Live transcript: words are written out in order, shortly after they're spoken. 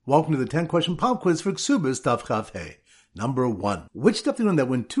Welcome to the 10-question pop quiz for Kesubos Daf Chaf Hey. Number 1. Which daf do you learn that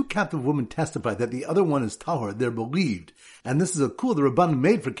when two captive women testify that the other one is tahor, they're believed? And this is a kul the Rabban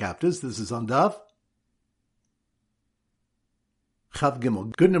made for captives. This is on Daf Chaf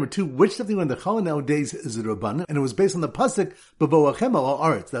Gimel. Good. Number 2. Which daf do you learn that Challah nowadays is a Rabban, and it was based on the pasuk B'voachem al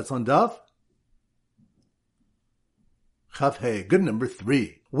Aretz. That's on Daf Chaf Hey. Good. Number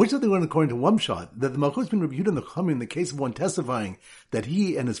 3. Which of they learn according to one shot that the malchus between Rabbi Yehuda and the Chachamim in the case of one testifying that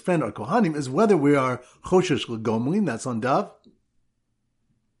he and his friend are kohanim is whether we are choshesh l'gomlin. That's on Daf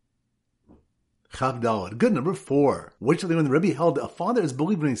Chav Daled. Good. Number 4. Which of they learn the Rebbe held a father is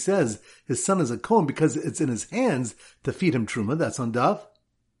believed when he says his son is a kohen because it's in his hands to feed him truma. That's on Daf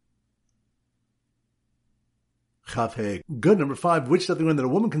Chav Hey. Good. Number 5. Which of they learn that a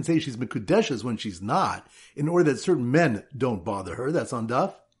woman can say she's mekudeshes when she's not in order that certain men don't bother her. That's on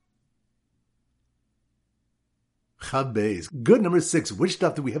Daf Chab Beis. Good. Number 6. Which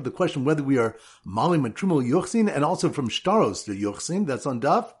daf do we have the question whether we are malim and trumel yochsin and also from shtaros to yochsin? That's on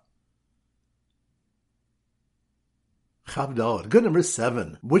Daf Chab Daled. Good. Number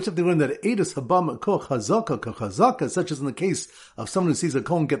 7. Which daf they learn that edus habam koch hazaka kachazaka, such as in the case of someone who sees a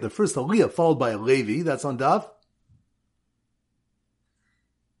kohen get the first aliyah followed by a levi? That's on Daf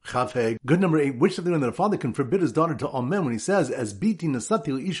Chaf Hey. Good. Number 8. Which daf they learn that a father can forbid his daughter to amen when he says as biti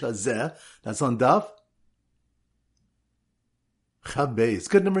nasati isha zeh? That's on Daf Chab Beis.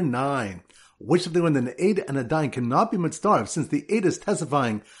 Good. Number 9. Which of the when an aid and a dayan cannot be mitzdarf since the aid is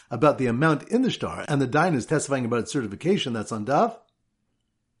testifying about the amount in the shtar and the dayan is testifying about its certification? That's on Daf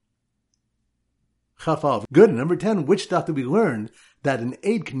Chaf Av. Good. Number 10. Which daf do we learn that an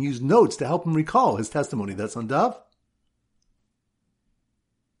aid can use notes to help him recall his testimony? That's on Daf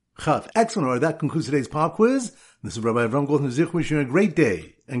Chaf. Excellent. All right, that concludes today's pop quiz. This is Rabbi Avram Goldman Zich wishing you a great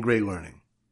day and great learning.